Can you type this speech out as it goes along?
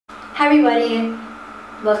Hi everybody,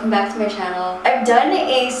 welcome back to my channel. I've done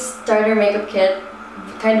a starter makeup kit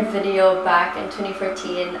kind of video back in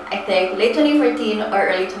 2014, I think late 2014 or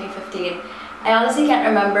early 2015. I honestly can't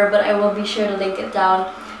remember, but I will be sure to link it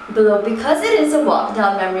down below because it is a walk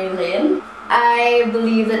down memory lane. I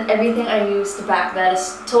believe that everything I used back then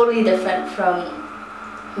is totally different from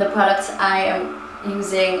the products I am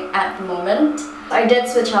using at the moment. I did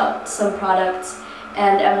switch out some products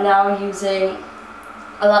and I'm now using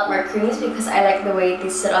a lot more creams because I like the way they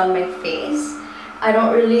sit on my face. I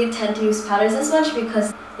don't really tend to use powders as much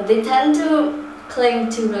because they tend to cling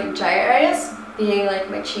to like dry areas, being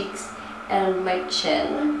like my cheeks and my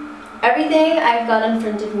chin. Everything I've got in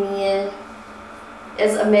front of me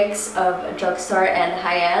is a mix of drugstore and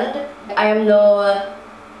high-end. I am no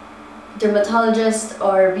dermatologist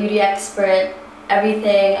or beauty expert.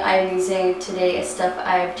 Everything I'm using today is stuff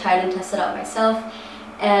I've tried and tested out myself,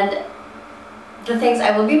 and the things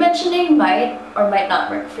I will be mentioning might or might not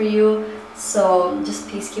work for you, so just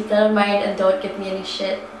please keep that in mind and don't give me any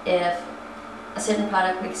shit if a certain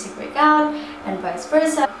product makes you break out and vice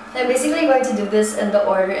versa. I'm basically going to do this in the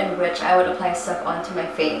order in which I would apply stuff onto my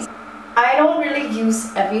face. I don't really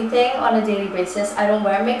use everything on a daily basis. I don't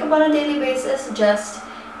wear makeup on a daily basis, just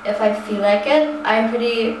if I feel like it. I'm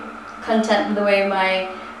pretty content with the way my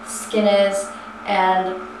skin is,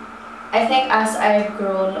 and I think as I've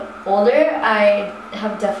grown older, I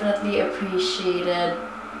have definitely appreciated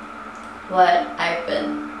what I've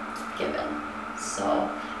been given.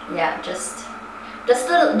 So yeah, just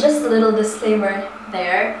a little disclaimer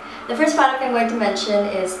there. The first product I'm going to mention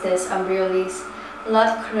is this Embryolisse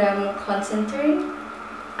Lite-Creme Concentre.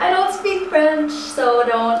 I don't speak French, so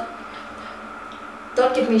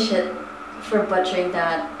don't give me shit for butchering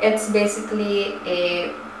that. It's basically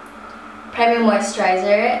a priming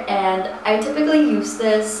moisturizer, and I typically use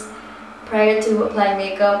this prior to applying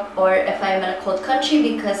makeup or if I'm in a cold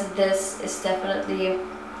country because this is definitely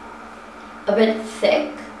a bit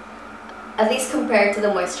thick, at least compared to the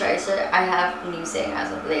moisturizer I have been using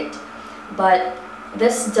as of late. But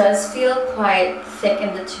this does feel quite thick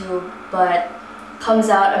in the tube, but comes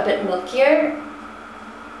out a bit milkier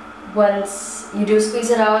once you do squeeze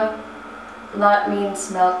it out. Lot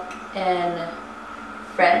means milk in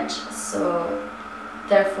French, so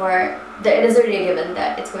therefore it is already a given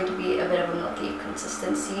that it's going to be a bit of a milky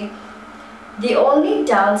consistency. The only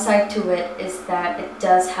downside to it is that it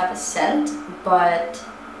does have a scent, but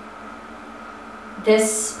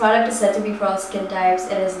this product is said to be for all skin types.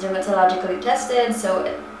 It is dermatologically tested, so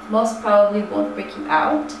it most probably won't break you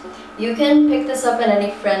out. You can pick this up in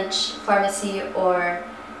any French pharmacy or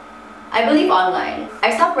I believe online.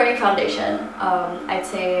 I stopped wearing foundation, I'd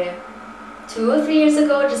say 2 or 3 years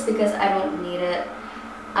ago, just because I don't need it.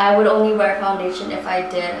 I would only wear foundation if I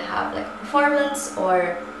did have like a performance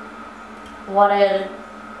or wanted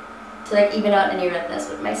to like even out any redness,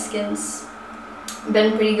 but my skin's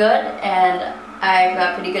been pretty good and I've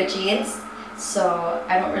got pretty good genes, so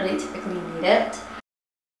I don't really typically need it.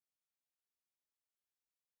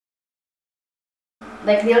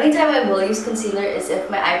 Like the only time I will use concealer is if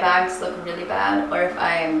my eye bags look really bad or if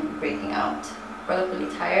I'm breaking out or look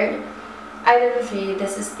really tired. Either of the three,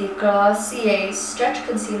 this is the Glossier Stretch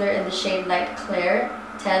Concealer in the shade Light Clear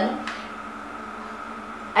 10.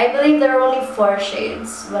 I believe there are only 4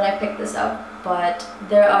 shades when I picked this up, but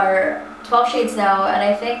there are 12 shades now, and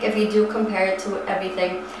I think if you do compare it to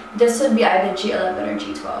everything, this would be either G11 or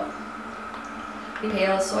G12.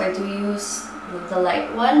 Pale, so I do use the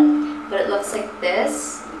light one, but it looks like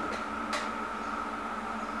this.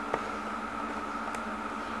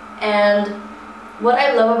 And what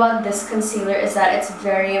I love about this concealer is that it's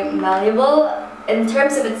very malleable. In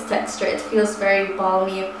terms of its texture, it feels very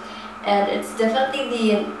balmy, and it's definitely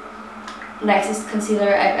the nicest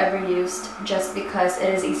concealer I've ever used just because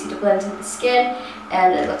it is easy to blend into the skin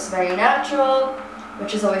and it looks very natural,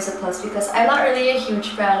 which is always a plus because I'm not really a huge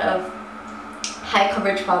fan of high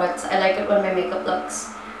coverage products. I like it when my makeup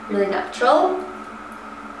looks really natural.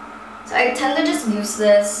 So I tend to just use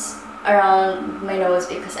this around my nose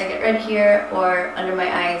because I get red here, or under my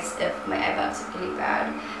eyes if my eye bags look really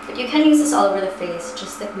bad. But you can use this all over the face,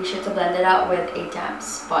 just like be sure to blend it out with a damp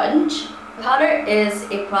sponge. Powder is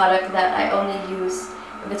a product that I only use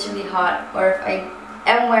if it's really hot or if I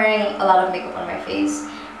am wearing a lot of makeup on my face.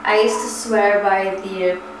 I used to swear by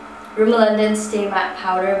the Rimmel London Stay Matte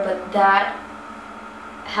powder, but that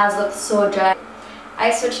has looked so dry. I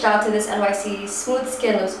switched out to this NYC Smooth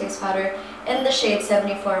Skin Loose Face Powder in the shade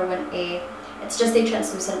 741A. It's just a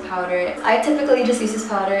translucent powder. I typically just use this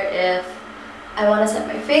powder if I want to set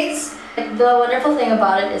my face. The wonderful thing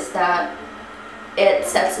about it is that it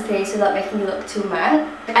sets the face without making me look too matte.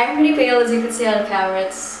 I'm pretty pale, as you can see on camera.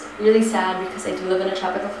 It's really sad because I do live in a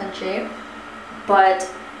tropical country. But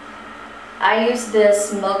I use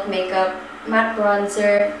this Milk Makeup matte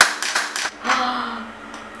bronzer.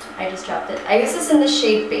 I just dropped it. I use this in the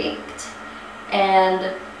shade Baked,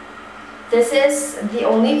 and this is the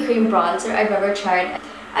only cream bronzer I've ever tried.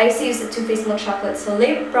 I used to use the Too Faced Milk Chocolate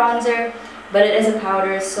Soleil bronzer, but it is a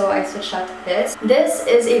powder, so I switched out to this. This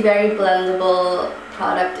is a very blendable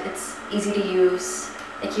product. It's easy to use.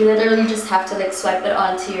 Like, you literally just have to like swipe it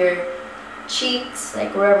onto your cheeks,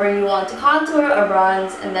 like wherever you want to contour or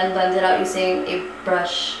bronze, and then blend it out using a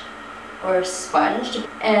brush or sponge.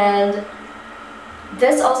 And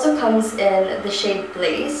this also comes in the shade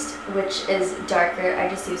Blazed, which is darker. I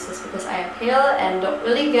just use this because I am pale and don't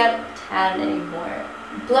really get tan anymore.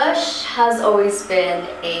 Blush has always been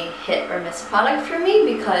a hit or miss product for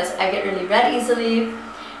me because I get really red easily,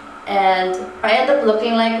 and I end up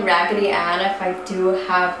looking like Raggedy Ann if I do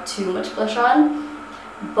have too much blush on.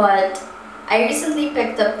 But I recently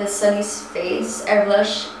picked up this Sunnies Face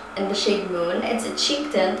Airblush in the shade Moon. It's a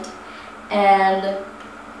cheek tint, and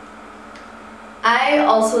I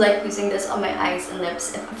also like using this on my eyes and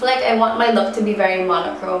lips. I feel like I want my look to be very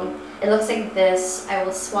monochrome. It looks like this. I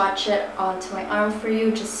will swatch it onto my arm for you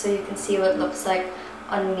just so you can see what it looks like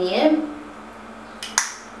on me.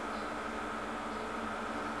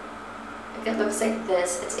 It looks like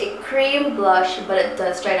this. It's a cream blush, but it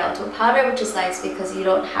does dry down to a powder, which is nice because you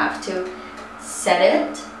don't have to set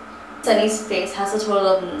it. Sunnies Face has a total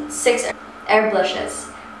of 6 air blushes,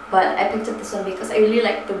 but I picked up this one because I really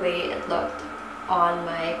liked the way it looked on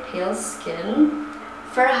my pale skin.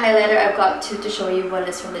 For a highlighter, I've got 2 to show you. One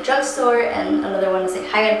is from the drugstore and another one is a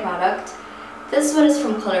high-end product. This one is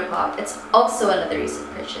from ColourPop. It's also another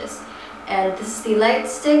recent purchase. And this is the Light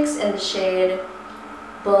Stix in the shade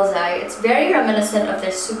Bullseye. It's very reminiscent of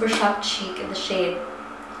their Super Shop Cheek in the shade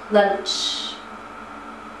Lunch.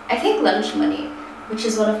 I think Lunch Money, which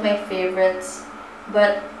is one of my favorites.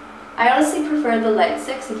 But I honestly prefer the Light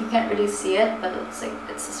Stix. Like, you can't really see it, but it looks like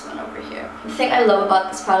it's this one over here. The thing I love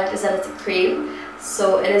about this product is that it's a cream,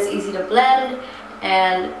 so it is easy to blend,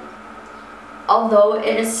 and although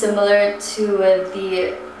it is similar to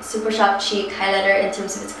the Super Shop Cheek highlighter in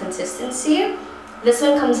terms of its consistency, this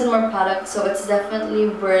one comes in more product, so it's definitely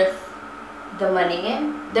worth the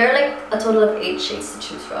money. There are like a total of 8 shades to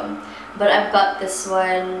choose from, but I've got this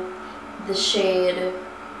one, the shade,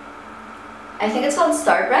 I think it's called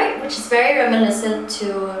Starbright, which is very reminiscent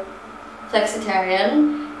to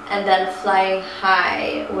Flexitarian, and then Flying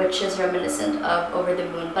High, which is reminiscent of Over the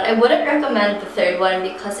Moon. But I wouldn't recommend the third one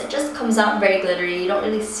because it just comes out very glittery. You don't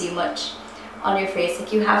really see much on your face.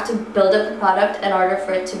 Like, you have to build up the product in order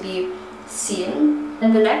for it to be seen.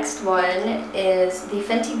 And the next one is the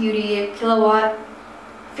Fenty Beauty Kilowatt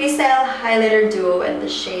Freestyle Highlighter Duo in the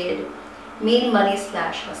shade Mean Money /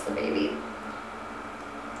 Hustle Baby.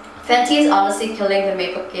 Fenty is honestly killing the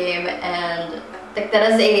makeup game, and like,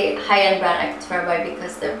 that is a high-end brand I can swear by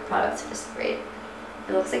because their products are just great.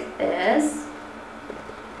 It looks like this.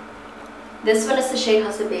 This one is the shade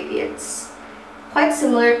Hustle Baby. It's quite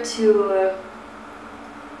similar to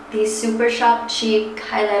the Super Shop Cheek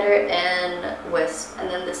highlighter in Wisp, and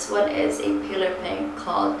then this one is a paler pink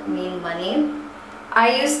called Mean Money.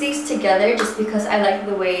 I use these together just because I like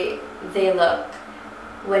the way they look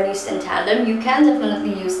when used in tandem. You can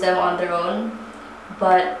definitely use them on their own,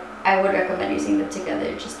 but I would recommend using them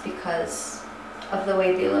together just because of the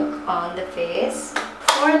way they look on the face.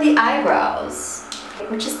 For the eyebrows,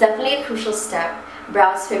 which is definitely a crucial step,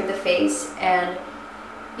 brows frame the face, and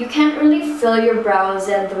you can't really fill your brows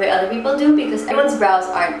in the way other people do because everyone's brows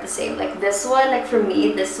aren't the same. Like, this one, like for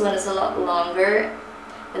me, this one is a lot longer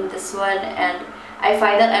than this one, and I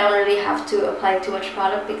find that I don't really have to apply too much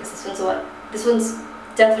product because this one's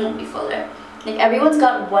definitely fuller. Like, everyone's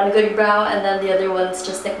got one good brow and then the other one's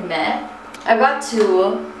just like meh. I've got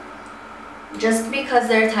 2 just because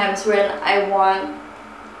there are times when I want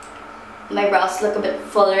my brows to look a bit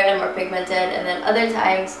fuller and more pigmented, and then other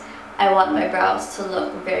times I want my brows to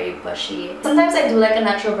look very bushy. Sometimes I do like a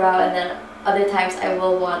natural brow, and then other times I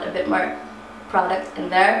will want a bit more product in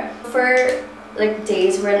there. For like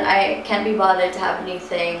days when I can't be bothered to have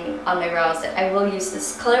anything on my brows, I will use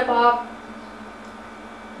this ColourPop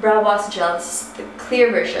Brow Boss Gel. This is the clear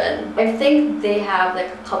version. I think they have like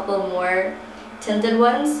a couple more tinted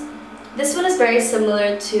ones. This one is very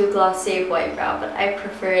similar to Glossier White Brow, but I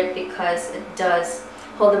prefer it because it does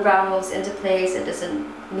hold the brow moves into place. It doesn't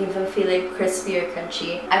leave them feeling crispy or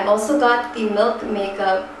crunchy. I've also got the Milk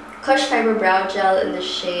Makeup Kush Fiber Brow Gel in the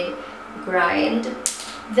shade Grind.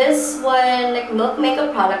 This one, like, Milk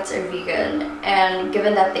makeup products are vegan, and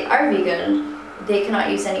given that they are vegan, they cannot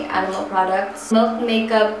use any animal products. Milk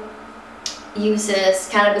makeup uses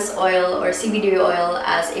cannabis oil or CBD oil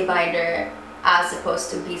as a binder as opposed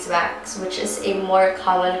to beeswax, which is a more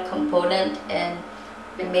common component in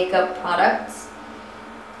makeup products.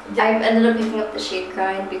 I've ended up picking up the shade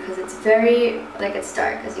Grind because it's very, like, it's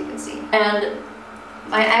dark, as you can see. And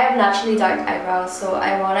I have naturally dark eyebrows, so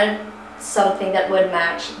I wanted something that would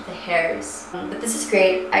match the hairs. But this is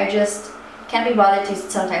great. I just can't be bothered to use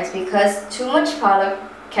it sometimes because too much product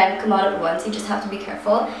can come out at once. You just have to be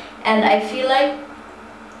careful. And I feel like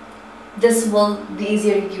this will be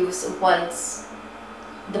easier to use once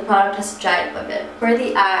the product has dried up a bit. For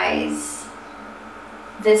the eyes,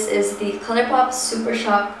 this is the ColourPop Super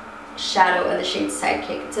Shock Shadow in the shade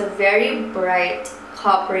Sidekick. It's a very bright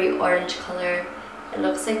coppery orange color. It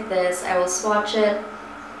looks like this. I will swatch it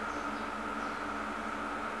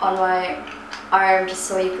on my arm just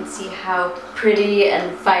so you can see how pretty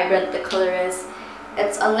and vibrant the color is.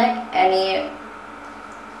 It's unlike any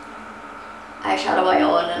eyeshadow I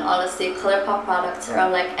own, and honestly ColourPop products are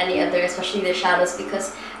unlike any other, especially their shadows,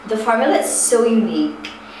 because the formula is so unique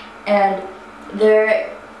and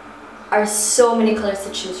there are so many colors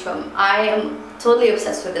to choose from. I am totally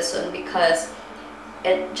obsessed with this one because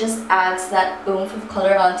it just adds that oomph of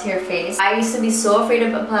color onto your face. I used to be so afraid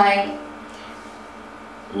of applying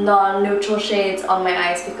non-neutral shades on my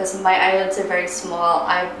eyes because my eyelids are very small.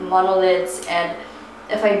 I have monolids, and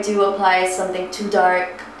if I do apply something too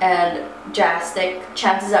dark and drastic,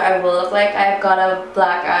 chances are I will look like I've got a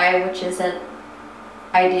black eye, which isn't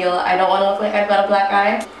ideal. I don't want to look like I've got a black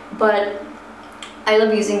eye. But I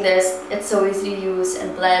love using this. It's so easy to use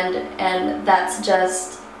and blend, and that's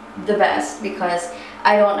just the best because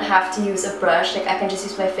I don't have to use a brush. Like, I can just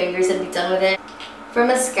use my fingers and be done with it. For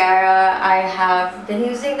mascara, I have been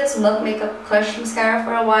using this Milk Makeup Kush mascara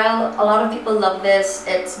for a while. A lot of people love this.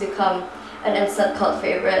 It's become an instant cult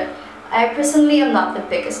favorite. I personally am not the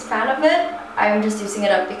biggest fan of it. I'm just using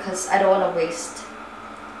it up because I don't want to waste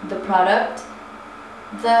the product.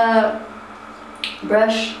 The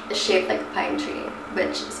brush is shaped like a pine tree,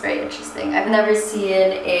 which is very interesting. I've never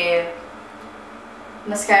seen a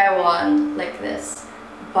mascara wand like this.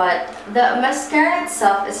 But the mascara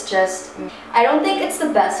itself is just, I don't think it's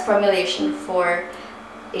the best formulation for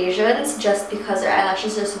Asians just because their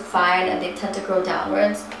eyelashes are so fine and they tend to grow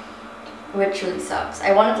downwards, which really sucks.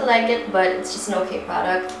 I wanted to like it, but it's just an okay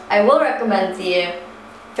product. I will recommend the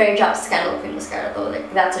Fairy Drops Scandal Queen Mascara though,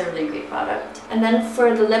 like, that's a really great product. And then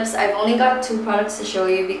for the lips, I've only got two products to show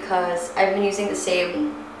you because I've been using the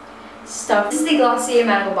same stuff. This is the Glossier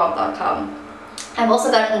MangoBomb.com. I've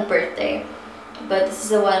also got it on birthday, but this is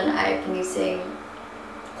the one I've been using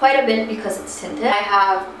quite a bit because it's tinted. I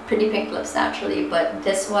have pretty pink lips naturally, but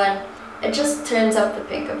this one, it just turns up the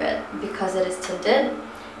pink a bit because it is tinted.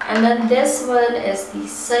 And then this one is the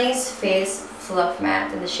Sunnies Face Fluff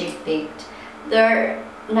Matte in the shade Baked. There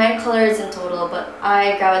are 9 colors in total, but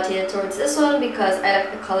I gravitated towards this one because I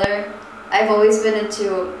like the color. I've always been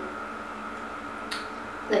into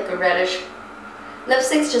like a reddish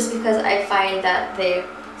lipsticks just because I find that they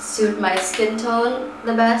suit my skin tone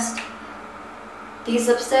the best. These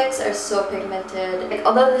lipsticks are so pigmented. Like,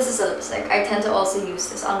 although this is a lipstick, I tend to also use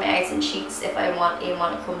this on my eyes and cheeks if I want a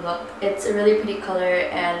monochrome look. It's a really pretty color,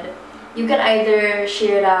 and you can either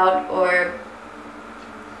sheer it out or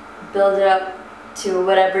build it up to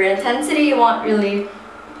whatever intensity you want, really.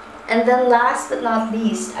 And then last but not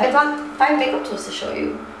least, I've got 5 makeup tools to show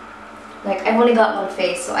you. Like, I've only got one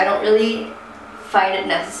face, so I don't really find it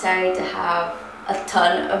necessary to have a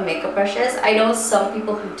ton of makeup brushes. I know some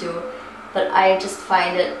people who do, but I just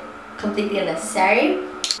find it completely unnecessary.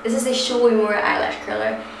 This is a Shuimura eyelash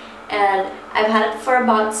curler, and I've had it for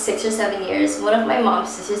about 6 or 7 years. One of my mom's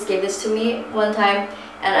sisters gave this to me one time,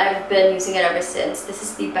 and I've been using it ever since. This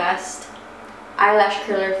is the best eyelash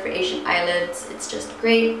curler for Asian eyelids. It's just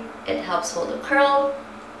great. It helps hold a curl.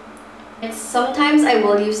 Sometimes I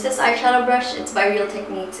will use this eyeshadow brush. It's by Real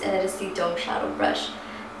Techniques, and it is the Dome Shadow Brush.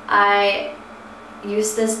 I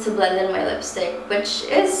use this to blend in my lipstick, which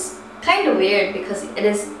is kind of weird because it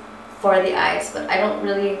is for the eyes, but I don't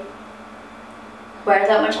really wear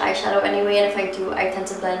that much eyeshadow anyway, and if I do, I tend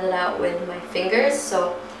to blend it out with my fingers.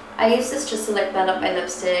 So I use this just to like blend up my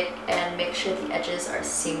lipstick and make sure the edges are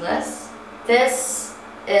seamless. This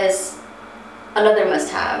is another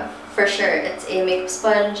must-have for sure. It's a makeup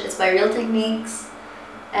sponge. It's by Real Techniques,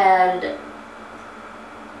 and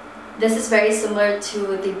this is very similar to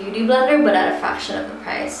the Beauty Blender but at a fraction of the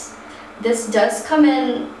price. This does come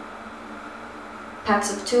in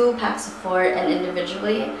packs of 2, packs of 4, and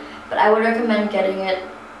individually, but I would recommend getting it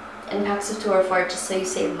in packs of 2 or 4 just so you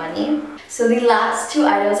save money. So the last 2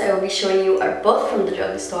 items I will be showing you are both from the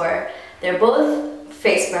drugstore. They're both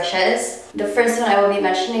face brushes. The first one I will be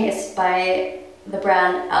mentioning is by the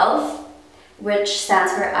brand e.l.f., which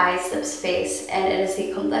stands for Eyes, Lips, Face, and it is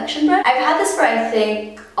the complexion brush. I've had this for I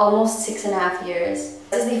think almost 6.5 years.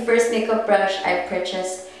 This is the first makeup brush I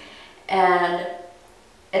purchased, and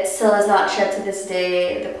it still is not shed to this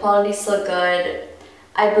day. The quality is still good.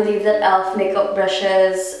 I believe that e.l.f. makeup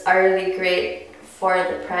brushes are really great for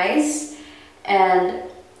the price, and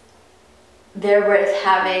they're worth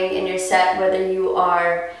having in your set whether you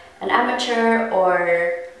are an amateur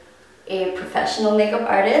or a professional makeup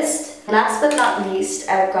artist. Last but not least,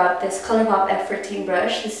 I've got this ColourPop F14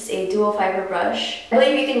 brush. This is a dual fiber brush. I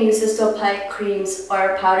believe you can use this to apply creams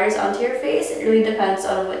or powders onto your face. It really depends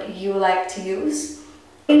on what you like to use.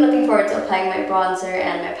 I'm looking forward to applying my bronzer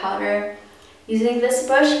and my powder using this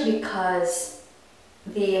brush because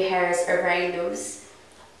the hairs are very loose.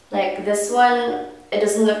 Like this one, it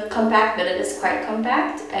doesn't look compact, but it is quite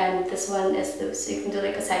compact, and this one is loose, so you can do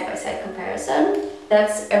like a side-by-side comparison.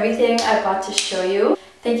 That's everything I've got to show you.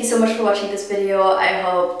 Thank you so much for watching this video. I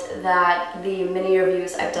hope that the mini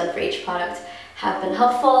reviews I've done for each product have been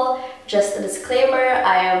helpful. Just a disclaimer,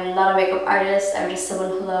 I am not a makeup artist. I'm just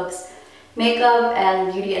someone who loves makeup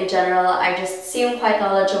and beauty in general. I just seem quite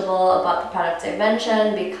knowledgeable about the products I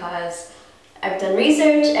mentioned because I've done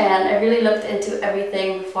research and I really looked into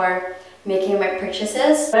everything before making my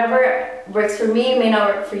purchases. Whatever works for me may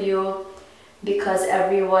not work for you because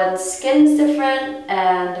everyone's skin is different,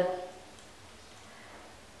 and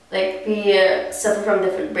like we suffer from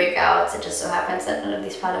different breakouts. It just so happens that none of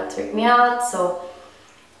these products work me out. So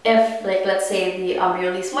if, like, let's say the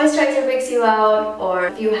Embryolisse moisturizer breaks you out, or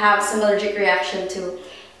if you have some allergic reaction to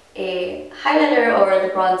a highlighter or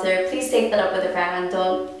the bronzer, please take that up with a friend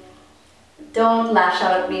and don't lash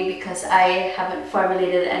out at me because I haven't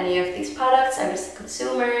formulated any of these products. I'm just a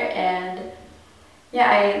consumer, and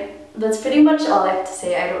yeah, that's pretty much all I have to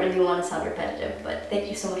say. I don't really want to sound repetitive, but thank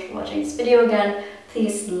you so much for watching this video again.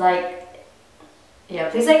 Please like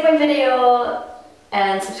my video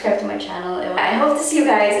and subscribe to my channel. I hope to see you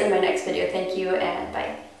guys in my next video. Thank you and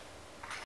bye.